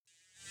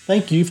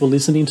Thank you for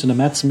listening to the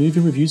Matt's Movie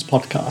Reviews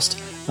podcast,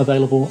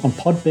 available on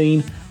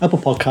Podbean, Apple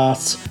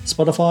Podcasts,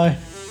 Spotify,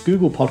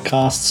 Google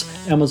Podcasts,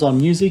 Amazon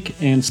Music,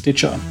 and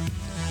Stitcher.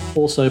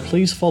 Also,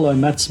 please follow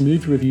Matt's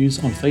Movie Reviews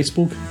on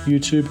Facebook,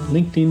 YouTube,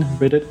 LinkedIn,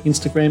 Reddit,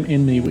 Instagram,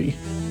 and MeWe.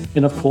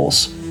 And of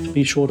course,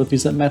 be sure to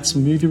visit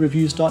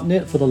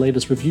mattsmoviereviews.net for the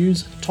latest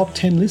reviews, top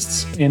 10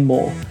 lists, and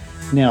more.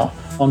 Now,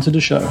 on to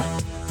the show.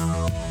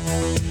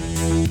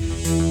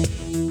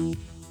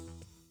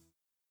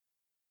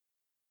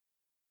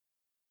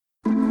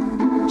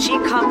 She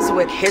comes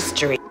with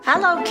history.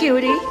 Hello,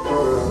 cutie.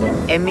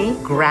 Emmy,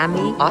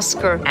 Grammy,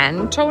 Oscar,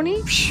 and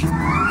Tony.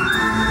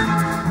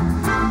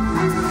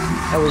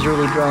 I was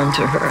really drawn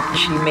to her.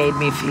 She made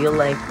me feel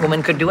like a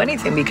woman could do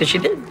anything because she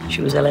did.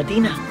 She was a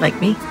Latina, like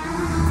me.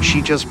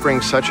 She just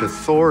brings such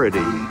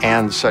authority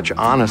and such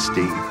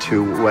honesty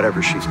to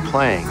whatever she's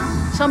playing.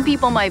 Some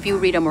people might view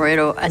Rita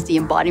Moreno as the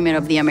embodiment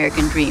of the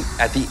American dream.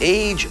 At the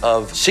age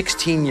of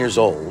 16 years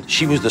old,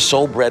 she was the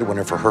sole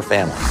breadwinner for her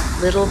family.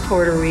 Little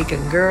Puerto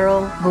Rican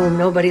girl whom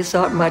nobody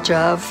thought much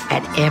of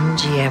at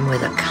MGM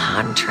with a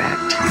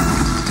contract.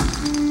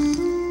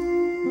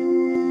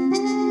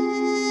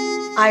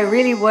 I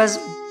really was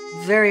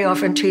very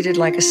often treated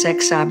like a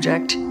sex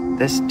object.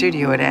 The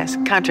studio would ask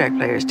contract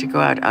players to go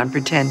out on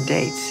pretend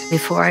dates.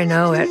 Before I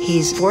know it,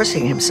 he's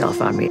forcing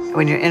himself on me.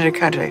 When you're under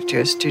contract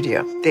to a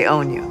studio, they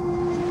own you.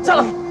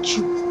 Don't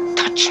you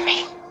touch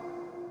me.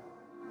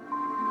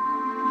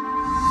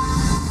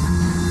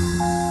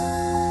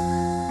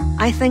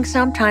 I think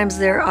sometimes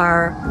there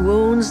are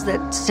wounds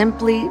that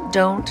simply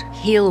don't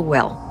heal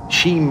well.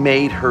 She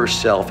made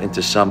herself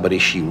into somebody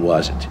she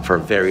wasn't for a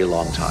very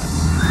long time.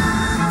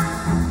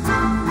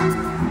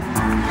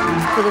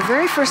 For the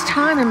very first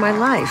time in my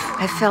life,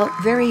 I felt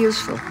very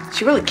useful.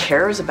 She really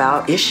cares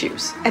about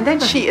issues. And then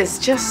she is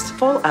just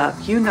full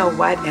of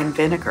you-know-what and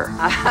vinegar.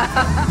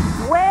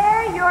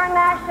 Wear your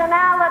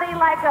nationality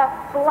like a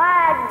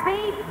flag.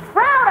 Be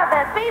proud of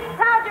it. Be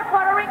proud you're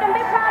Puerto Rican. Be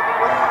proud you're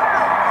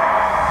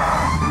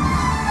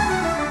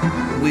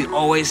We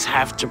always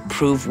have to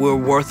prove we're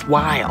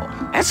worthwhile.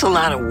 That's a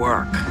lot of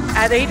work.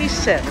 At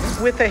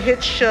 87, with a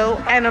hit show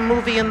and a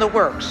movie in the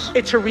works,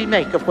 it's a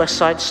remake of West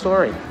Side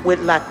Story with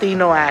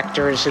Latino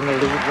actors in the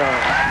lead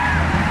role.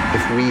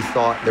 If we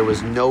thought there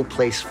was no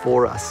place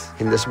for us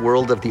in this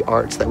world of the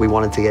arts that we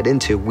wanted to get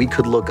into, we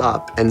could look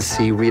up and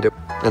see Rita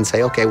and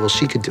say, okay, well,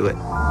 she could do it.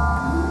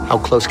 How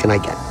close can I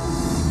get?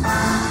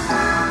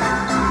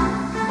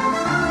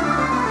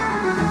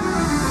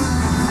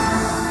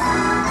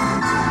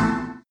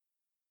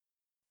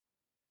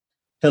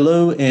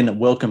 Hello and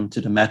welcome to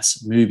the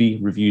Matt's Movie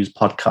Reviews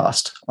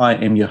podcast. I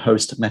am your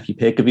host, Matthew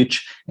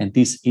Perkovich, and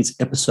this is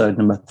episode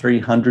number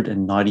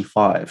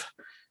 395.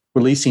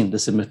 Releasing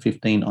December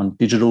 15 on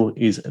digital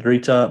is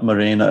Rita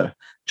Moreno,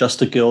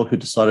 Just a Girl Who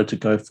Decided to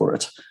Go For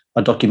It,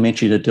 a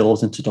documentary that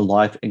delves into the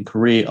life and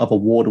career of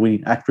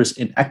award-winning actress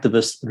and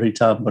activist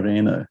Rita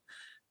Moreno.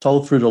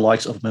 Told through the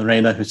likes of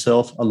Moreno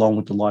herself, along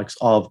with the likes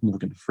of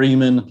Morgan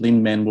Freeman,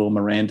 Lin-Manuel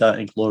Miranda,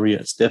 and Gloria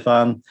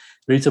Estefan,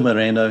 Rita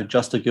Moreno,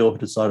 Just a Girl Who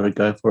Decided to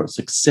Go For It,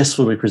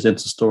 successfully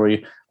presents a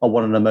story of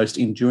one of the most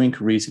enduring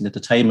careers in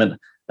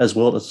entertainment, as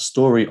well as a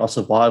story of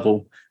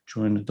survival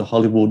during the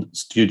Hollywood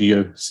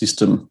studio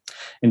system.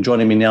 And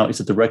joining me now is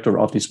the director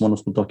of this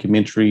wonderful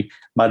documentary,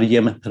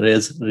 Mariam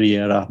Perez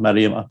Riera.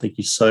 Mariam, I thank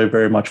you so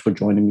very much for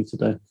joining me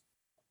today.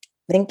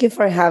 Thank you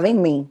for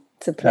having me.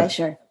 It's a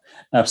pleasure.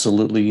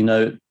 Absolutely. You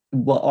know,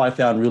 what I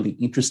found really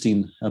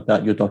interesting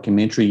about your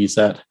documentary is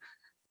that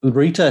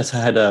Rita has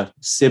had a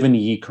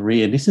 7-year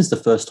career. This is the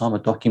first time a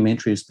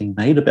documentary has been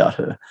made about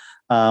her.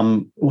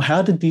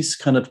 How did this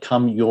kind of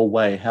come your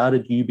way? How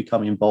did you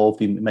become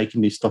involved in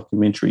making this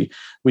documentary,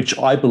 which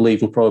I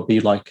believe will probably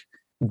be like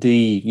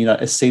the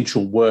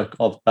essential work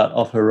of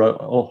her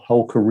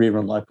whole career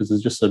in life, because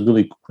it's just a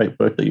really great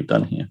work that you've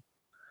done here.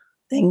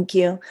 Thank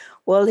you.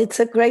 Well, it's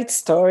a great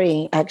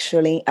story,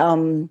 actually.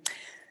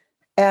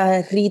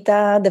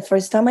 Rita, the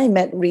first time I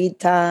met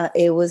Rita,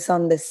 it was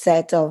on the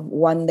set of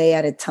One Day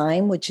at a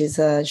Time, which is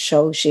a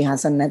show she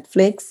has on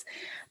Netflix.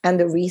 And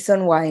the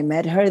reason why I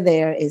met her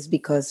there is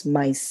because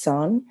my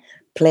son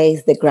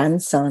plays the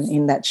grandson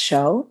in that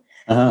show.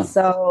 Uh-huh.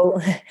 So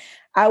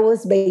I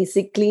was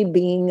basically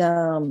being,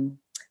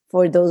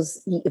 for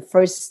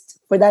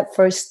that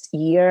first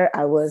year,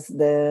 I was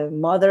the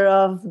mother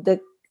of the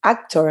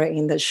actor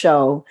in the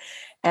show.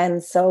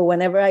 And so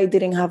whenever I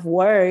didn't have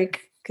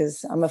work,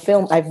 because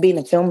I've been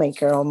a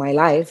filmmaker all my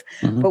life,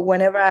 mm-hmm. but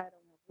whenever I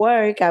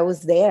work, I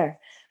was there.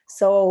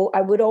 So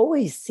I would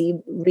always see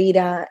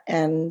Rita,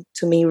 and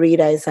to me,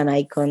 Rita is an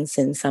icon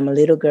since I'm a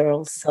little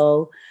girl.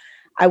 So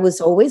I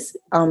was always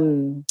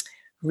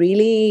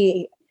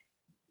really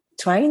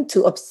trying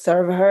to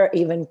observe her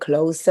even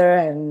closer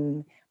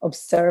and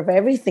observe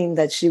everything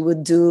that she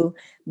would do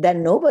that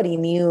nobody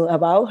knew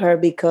about her,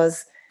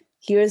 because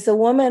here's a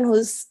woman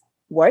who's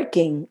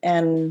working.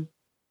 And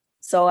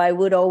so I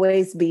would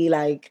always be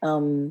like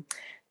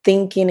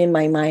thinking in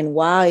my mind,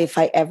 wow, if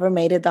I ever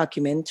made a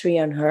documentary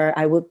on her,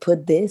 I would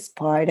put this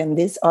part and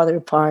this other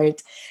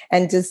part,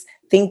 and just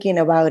thinking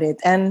about it.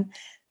 And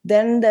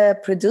then the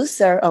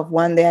producer of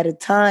One Day at a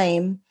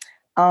Time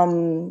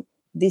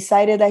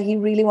decided that he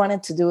really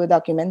wanted to do a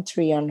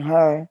documentary on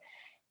her.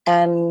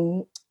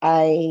 And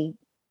I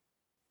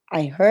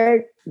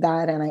heard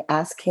that, and I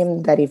asked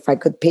him that if I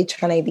could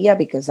pitch an idea,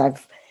 because I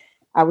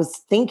was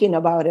thinking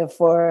about it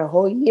for a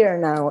whole year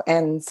now.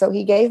 And so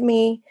he gave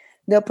me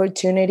the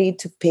opportunity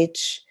to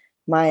pitch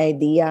my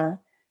idea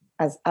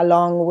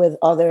along with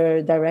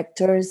other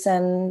directors.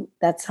 And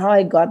that's how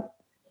I got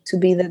to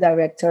be the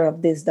director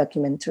of this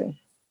documentary.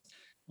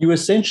 You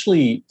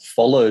essentially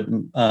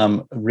followed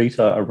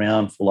Rita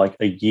around for like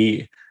a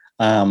year.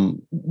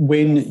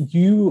 When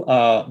you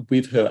are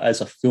with her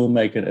as a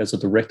filmmaker, as a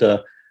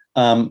director,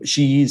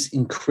 she is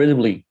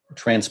incredibly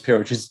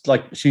transparent.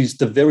 She's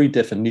the very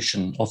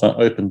definition of an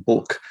open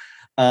book.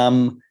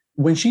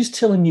 When she's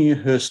telling you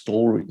her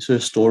stories, her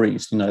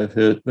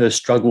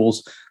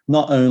struggles,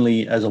 not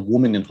only as a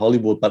woman in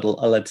Hollywood, but a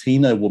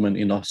Latino woman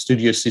in a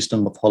studio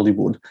system of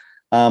Hollywood,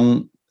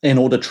 and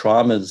all the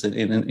traumas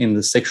in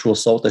the sexual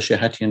assault that she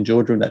had to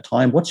endure during that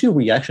time. What's your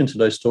reaction to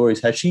those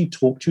stories? Has she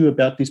talked to you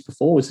about this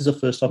before? Was this the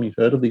first time you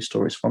heard of these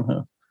stories from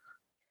her?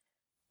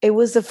 It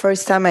was the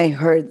first time I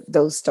heard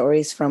those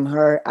stories from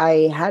her.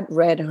 I had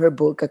read her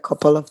book a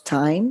couple of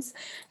times,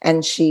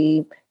 and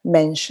she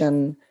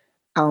mentioned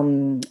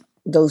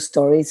those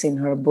stories in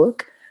her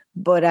book,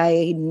 but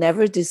I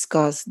never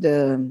discussed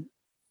the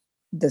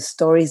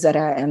stories that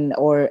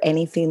or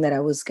anything that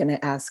I was going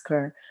to ask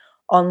her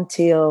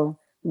until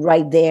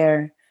right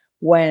there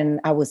when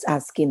I was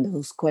asking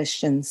those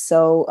questions.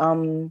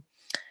 So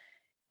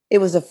it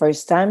was the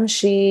first time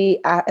she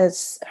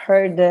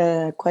heard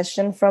the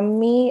question from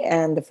me,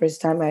 and the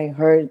first time I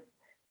heard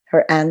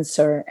her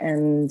answer.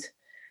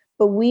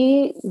 But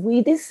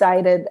we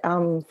decided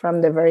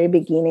from the very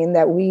beginning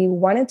that we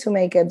wanted to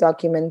make a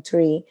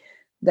documentary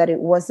that it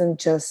wasn't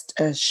just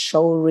a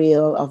show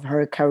reel of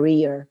her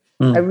career.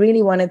 I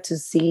really wanted to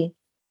see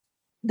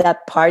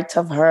that part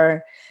of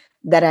her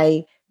that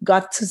I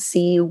got to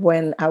see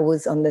when I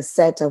was on the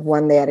set of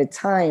One Day at a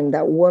Time,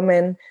 that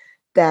woman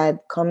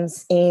that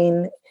comes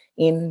in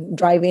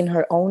driving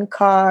her own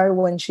car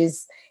when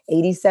she's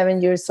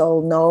 87 years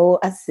old, no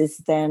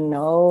assistant,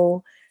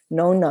 no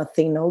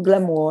nothing, no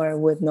glamour,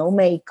 with no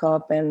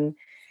makeup. And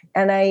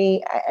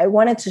I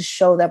wanted to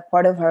show that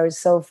part of her.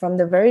 So from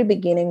the very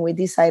beginning, we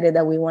decided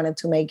that we wanted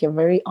to make a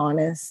very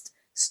honest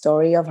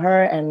story of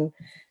her, and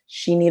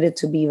she needed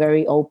to be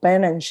very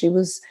open. And she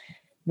was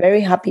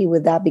very happy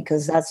with that,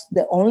 because that's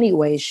the only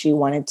way she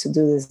wanted to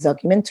do this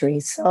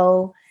documentary.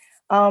 So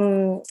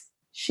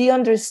she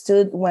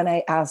understood when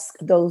I asked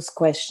those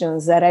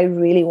questions that I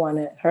really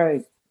wanted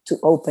her to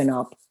open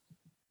up.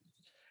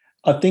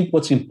 I think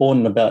what's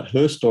important about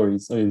her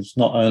stories is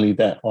not only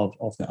that of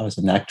as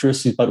an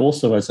actress, but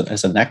also as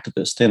an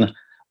activist. And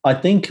I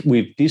think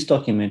with this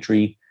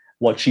documentary,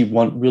 what she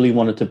really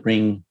wanted to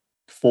bring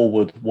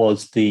forward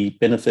was the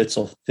benefits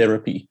of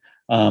therapy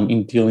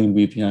in dealing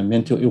with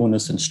mental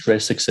illness and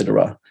stress,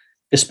 etc.,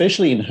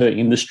 especially in her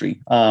industry.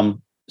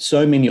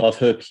 So many of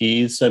her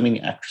peers, so many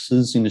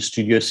actresses in the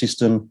studio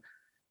system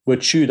were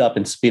chewed up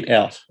and spit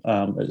out,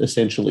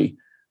 essentially.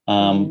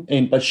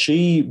 But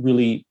she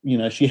really,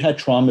 she had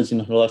traumas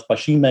in her life, but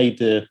she made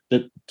the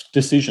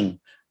decision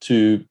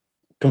to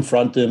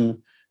confront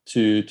them,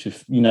 to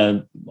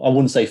I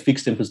wouldn't say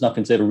fix them, because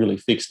nothing's ever really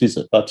fixed, is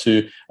it? But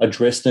to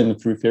address them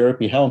through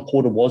therapy. How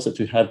important was it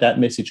to have that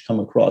message come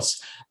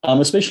across,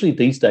 especially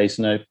these days?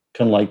 Kind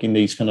of like in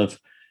these kind of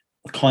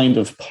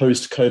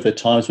post-COVID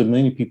times, where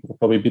many people have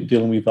probably been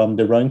dealing with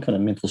their own kind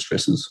of mental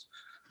stresses.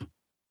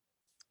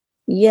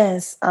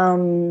 Yes,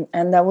 and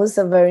that was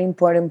a very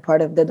important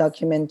part of the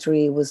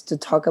documentary, was to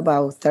talk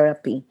about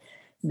therapy,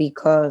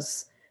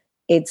 because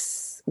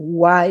it's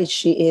why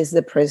she is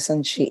the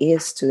person she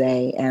is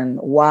today, and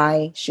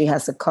why she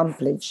has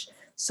accomplished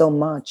so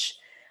much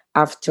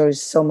after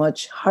so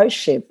much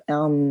hardship.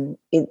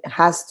 It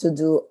has to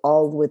do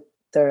all with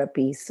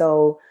therapy.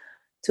 So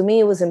to me,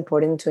 it was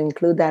important to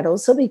include that,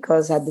 also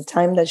because at the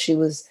time that she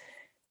was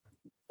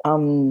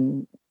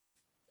having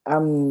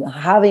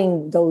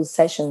those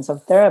sessions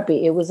of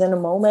therapy, it was in a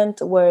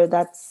moment where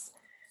that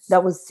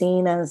was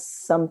seen as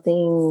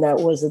something that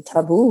was a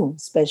taboo,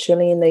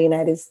 especially in the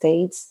United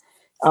States.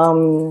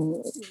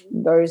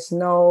 There's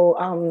no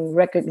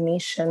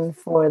recognition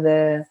for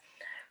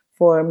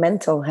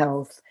mental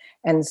health.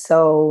 And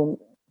so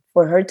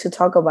for her to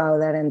talk about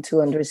that and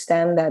to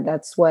understand that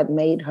that's what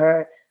made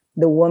her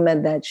the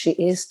woman that she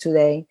is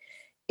today,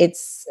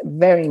 it's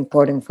very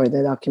important for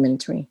the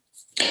documentary.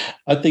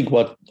 I think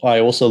what I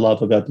also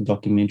love about the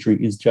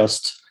documentary is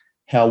just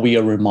how we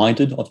are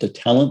reminded of the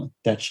talent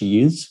that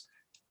she is.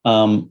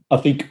 I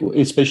think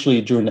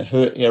especially during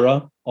her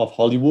era of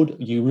Hollywood,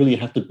 you really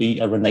have to be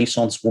a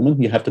Renaissance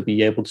woman. You have to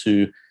be able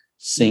to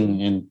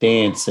sing and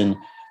dance, and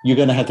you're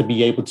going to have to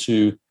be able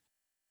to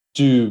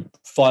do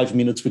 5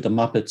 minutes with the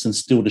Muppets and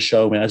steal the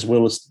show, as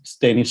well as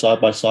standing side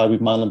by side with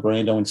Marlon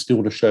Brando and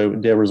steal the show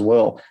there as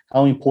well.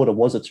 How important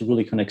was it to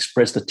really kind of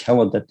express the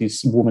talent that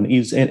this woman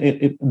is, and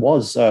it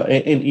was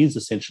and is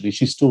essentially.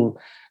 She's still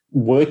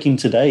working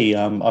today.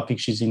 I think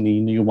she's in the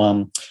new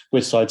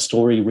West Side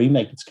Story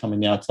remake that's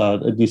coming out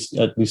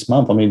this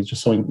month. I mean, it's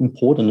just so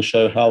important to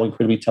show how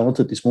incredibly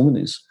talented this woman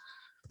is.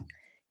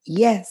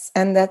 Yes,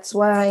 and that's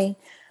why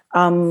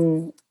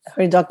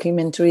her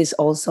documentary is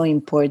also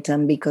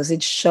important, because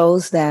it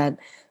shows that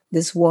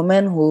this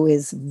woman who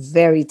is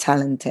very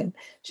talented,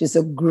 she's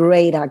a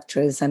great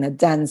actress and a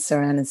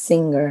dancer and a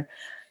singer,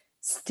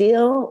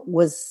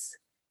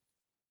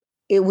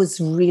 it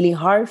was really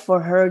hard for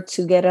her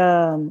to get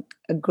a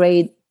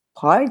great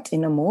part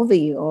in a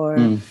movie, or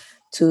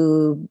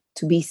to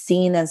be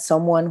seen as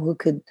someone who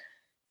could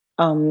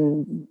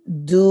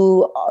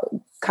do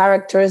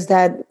characters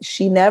that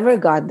she never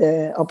got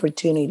the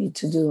opportunity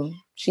to do.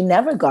 She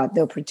never got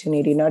the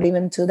opportunity, not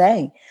even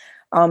today.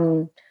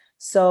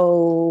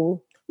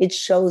 So it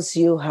shows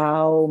you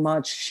how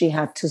much she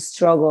had to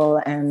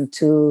struggle and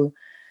to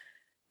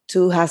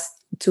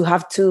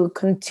have to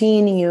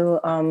continue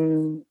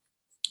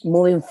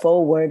moving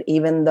forward,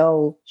 even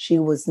though she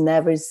was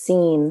never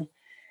seen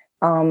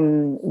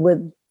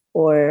with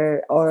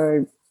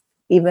or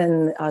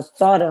even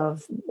thought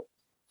of.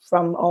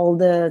 From all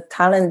the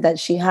talent that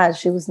she had,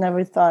 she was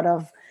never thought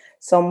of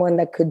someone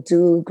that could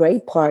do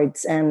great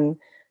parts, and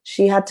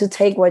she had to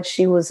take what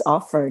she was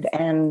offered.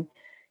 And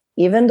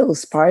even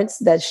those parts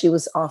that she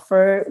was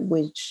offered,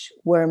 which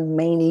were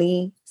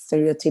mainly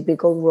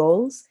stereotypical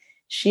roles,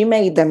 she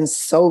made them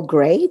so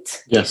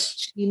great. Yes.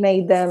 She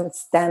made them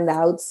stand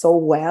out so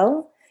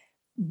well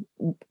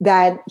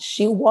that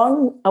she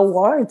won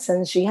awards,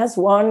 and she has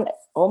won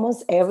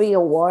almost every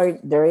award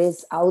there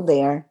is out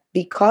there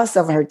because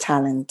of her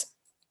talent.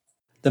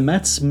 The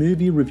Matt's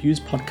Movie Reviews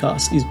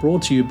podcast is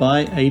brought to you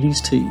by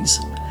 80s Tees.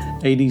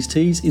 80s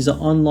Tees is an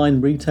online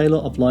retailer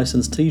of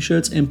licensed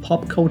t-shirts and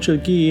pop culture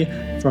gear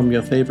from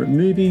your favorite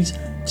movies,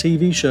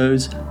 TV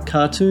shows,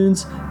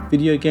 cartoons,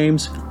 video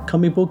games,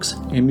 comic books,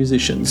 and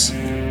musicians.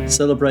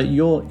 Celebrate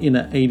your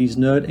inner 80s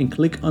nerd and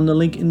click on the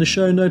link in the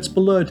show notes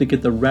below to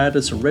get the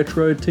raddest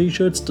retro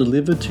t-shirts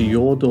delivered to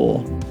your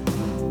door.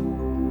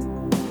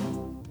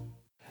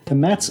 The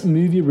Matt's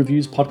Movie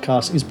Reviews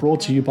podcast is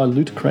brought to you by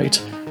Loot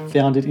Crate.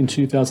 Founded in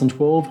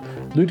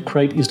 2012, Loot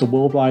Crate is the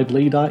worldwide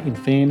leader in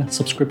fan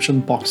subscription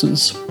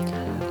boxes.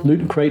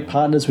 Loot Crate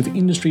partners with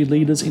industry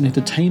leaders in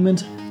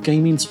entertainment,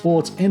 gaming,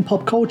 sports, and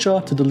pop culture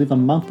to deliver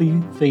monthly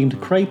themed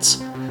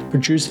crates,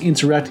 produce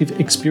interactive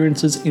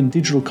experiences in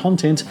digital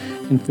content,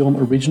 and film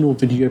original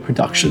video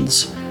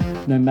productions.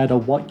 No matter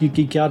what you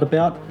geek out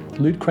about,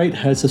 Loot Crate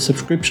has a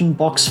subscription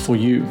box for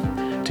you.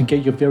 To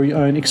get your very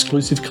own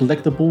exclusive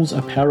collectibles,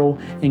 apparel,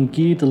 and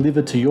gear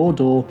delivered to your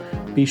door,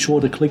 be sure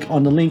to click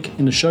on the link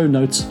in the show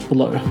notes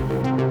below.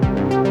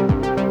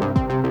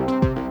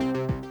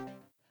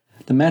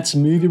 The Matt's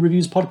Movie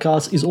Reviews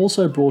podcast is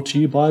also brought to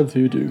you by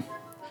Vudu.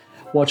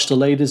 Watch the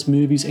latest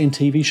movies and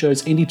TV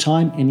shows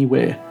anytime,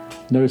 anywhere.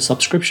 No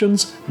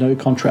subscriptions, no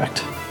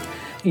contract.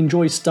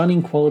 Enjoy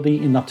stunning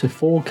quality in up to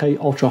 4K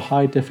ultra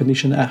high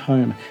definition at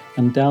home,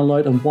 and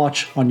download and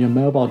watch on your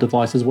mobile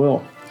device as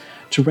well.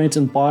 To rent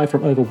and buy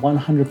from over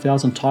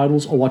 100,000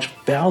 titles or watch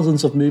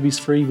thousands of movies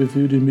free with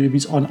Vudu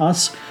Movies on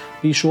us,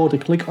 be sure to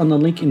click on the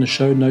link in the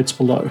show notes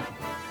below.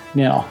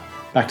 Now,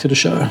 back to the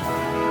show.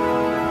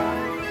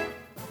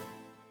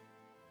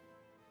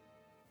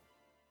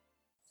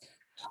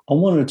 I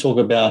wanted to talk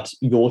about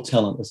your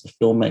talent as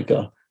a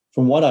filmmaker.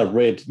 From what I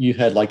read, you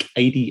had like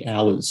 80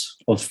 hours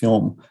of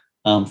film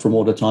from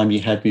all the time you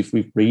had with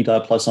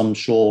Rita, plus I'm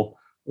sure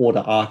all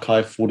the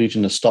archive footage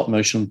and the stop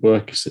motion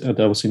work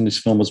that was in this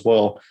film as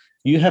well.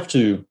 You have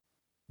to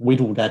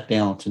whittle that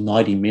down to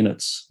 90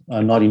 minutes,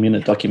 a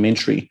 90-minute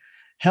documentary.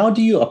 How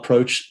do you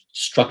approach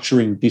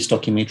structuring this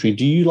documentary?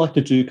 Do you like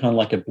to do kind of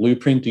like a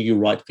blueprint? Do you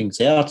write things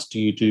out? Do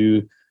you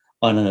do,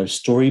 I don't know,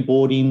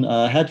 storyboarding?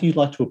 How do you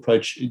like to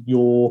approach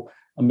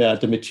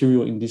the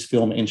material in this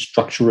film and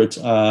structure it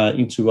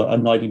into a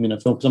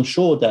 90-minute film? Because I'm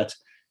sure that,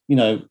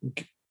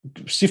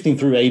 sifting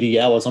through 80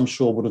 hours, I'm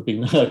sure would have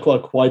been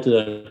quite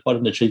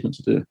an achievement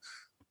to do.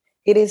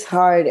 It is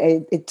hard.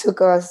 It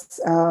took us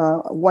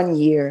 1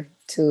 year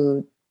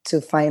to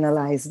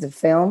finalize the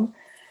film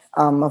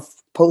of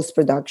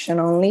post-production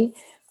only,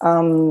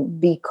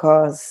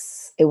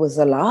 because it was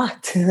a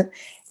lot.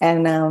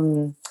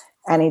 and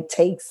it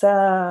takes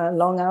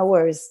long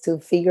hours to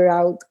figure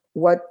out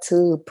what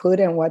to put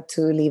and what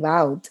to leave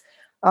out.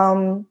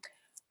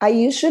 I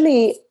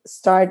usually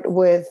start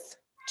with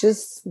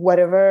just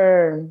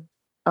whatever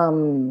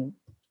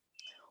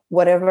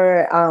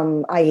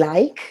I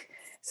like.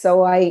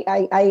 So I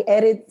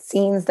edit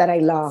scenes that I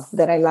love,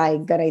 that I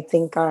like, that I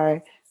think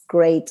are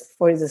great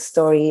for the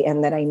story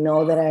and that I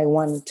know that I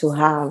want to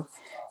have.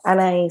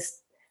 And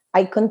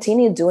I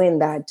continue doing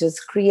that,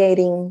 just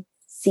creating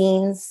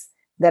scenes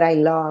that I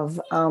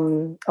love.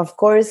 Of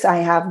course, I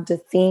have the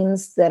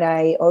themes that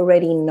I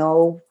already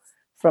know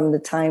from the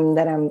time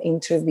that I'm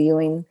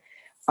interviewing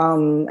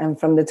and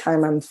from the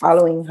time I'm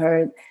following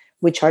her,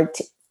 which are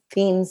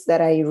themes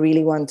that I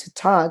really want to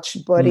touch.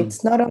 But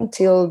it's not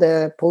until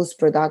the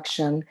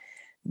post-production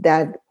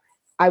that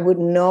I would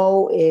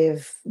know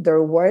if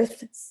they're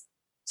worth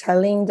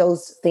telling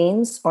those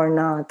themes or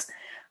not.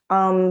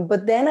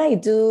 But then I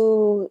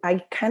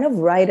kind of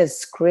write a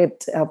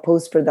script, a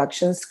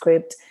post-production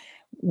script,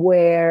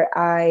 where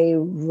I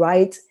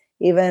write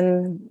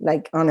even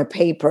like on a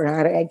paper.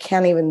 I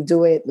can't even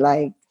do it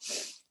like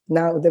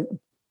now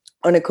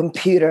on a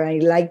computer. I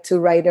like to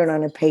write it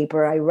on a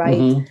paper. I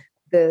write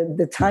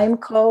the time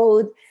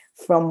code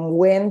from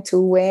when to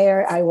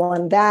where I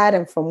want that,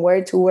 and from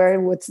where to where,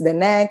 what's the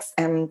next.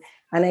 And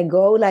I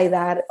go like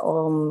that,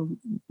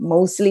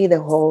 mostly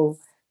the whole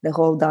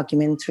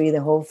documentary,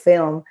 the whole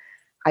film.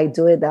 I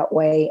do it that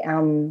way.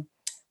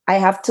 I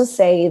have to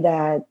say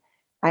that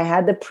I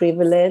had the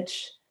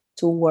privilege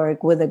to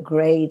work with a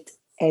great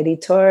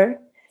editor,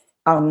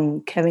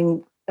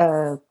 Kevin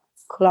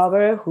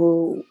Clover,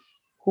 who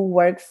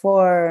worked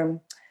for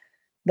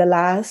the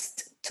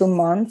last 2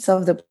 months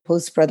of the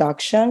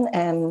post-production,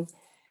 and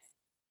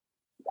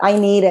I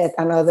needed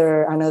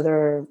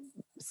another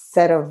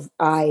set of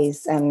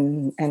eyes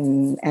and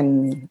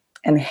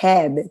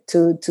head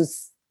to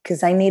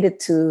because I needed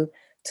to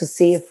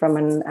see it from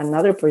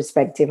another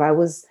perspective.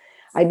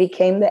 I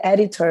became the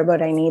editor,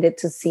 but I needed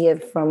to see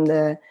it from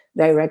the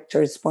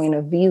director's point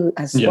of view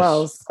as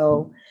well.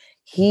 So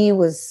he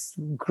was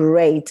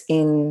great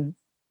in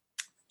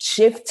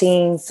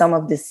shifting some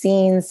of the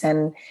scenes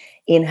and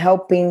in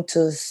helping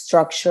to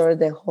structure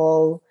the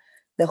whole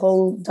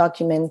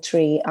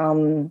documentary,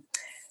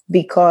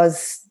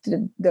 because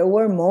there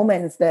were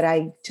moments that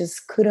I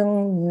just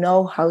couldn't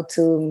know how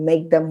to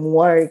make them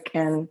work.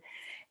 And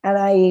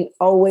I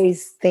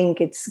always think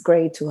it's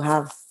great to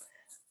have,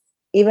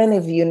 even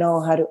if you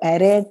know how to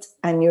edit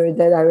and you're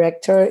the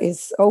director,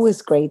 it's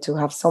always great to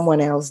have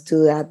someone else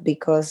do that,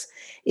 because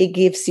it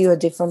gives you a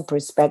different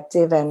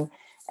perspective, and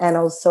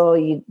also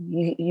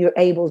you're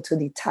able to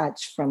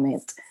detach from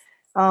it.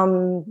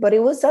 But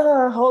it was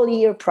a whole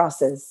year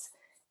process,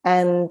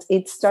 and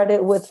it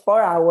started with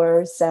 4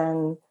 hours,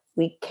 and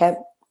we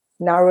kept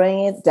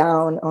narrowing it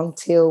down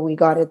until we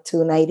got it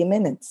to 90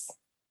 minutes.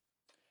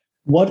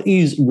 What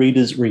is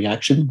Rita's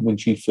reaction when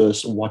she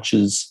first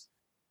watches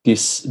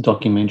this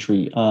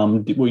documentary?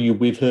 Were you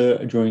with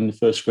her during the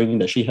first screening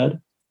that she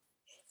had?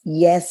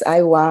 Yes,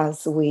 I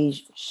was. We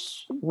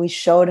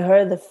showed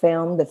her the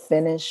film, the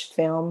finished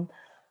film,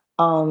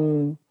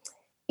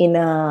 in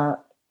a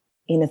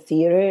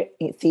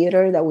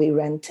theater that we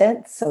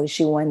rented. So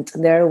she went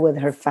there with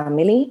her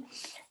family,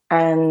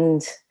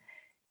 and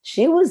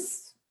she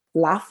was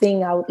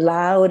laughing out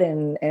loud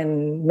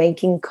and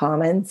making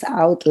comments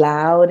out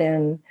loud,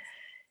 and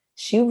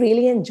she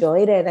really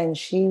enjoyed it, and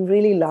she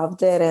really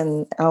loved it.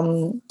 And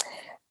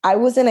I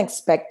wasn't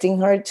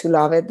expecting her to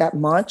love it that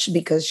much,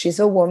 because she's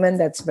a woman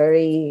that's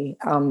very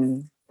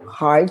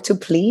hard to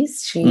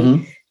please.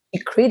 She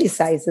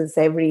criticizes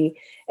every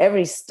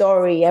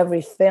story,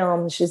 every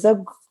film. She's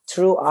a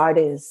true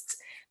artist.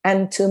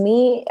 And to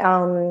me,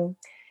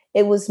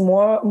 it was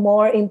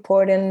more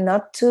important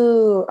not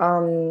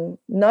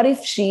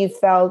if she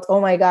felt,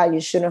 oh my God,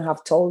 you shouldn't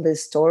have told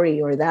this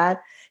story or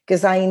that,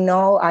 because I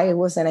know I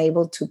wasn't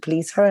able to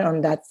please her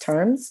on that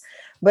terms.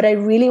 But I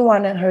really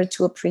wanted her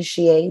to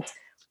appreciate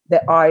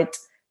the art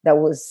that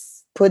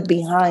was put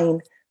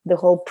behind the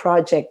whole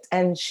project.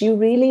 And she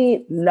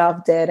really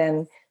loved it.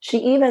 And she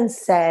even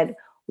said,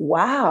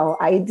 wow,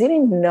 I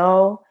didn't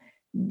know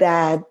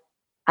that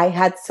I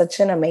had such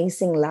an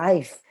amazing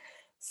life.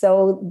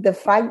 So the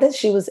fact that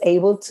she was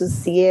able to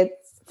see it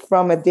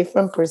from a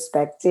different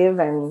perspective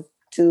and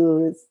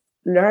to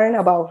learn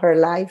about her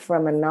life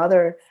from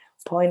another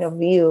point of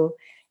view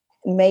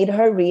made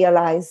her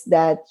realize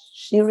that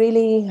she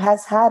really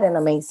has had an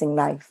amazing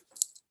life.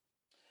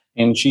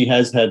 And she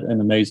has had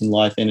an amazing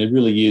life, and it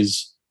really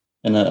is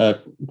a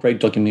great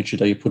documentary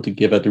that you put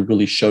together to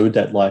really show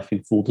that life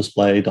in full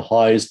display, the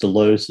highs, the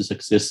lows, the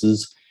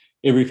successes,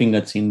 everything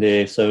that's in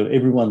there. So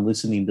everyone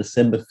listening,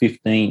 December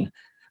 15,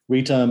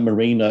 Rita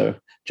Moreno,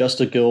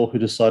 just a girl who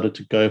decided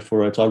to go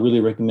for it. I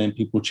really recommend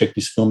people check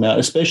this film out,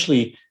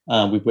 especially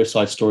with West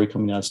Side Story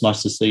coming out. It's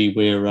nice to see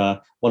where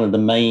one of the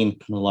main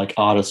kind of like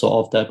artists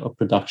of that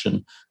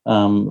production,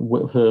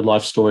 her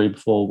life story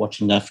before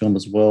watching that film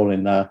as well.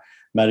 And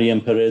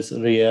Mariam Perez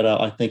Riera,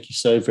 I thank you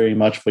so very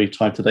much for your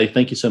time today.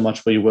 Thank you so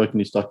much for your work in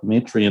this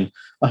documentary. And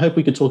I hope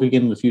we could talk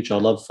again in the future. I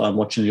love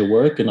watching your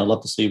work, and I'd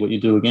love to see what you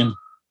do again.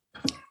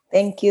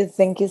 Thank you.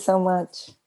 Thank you so much.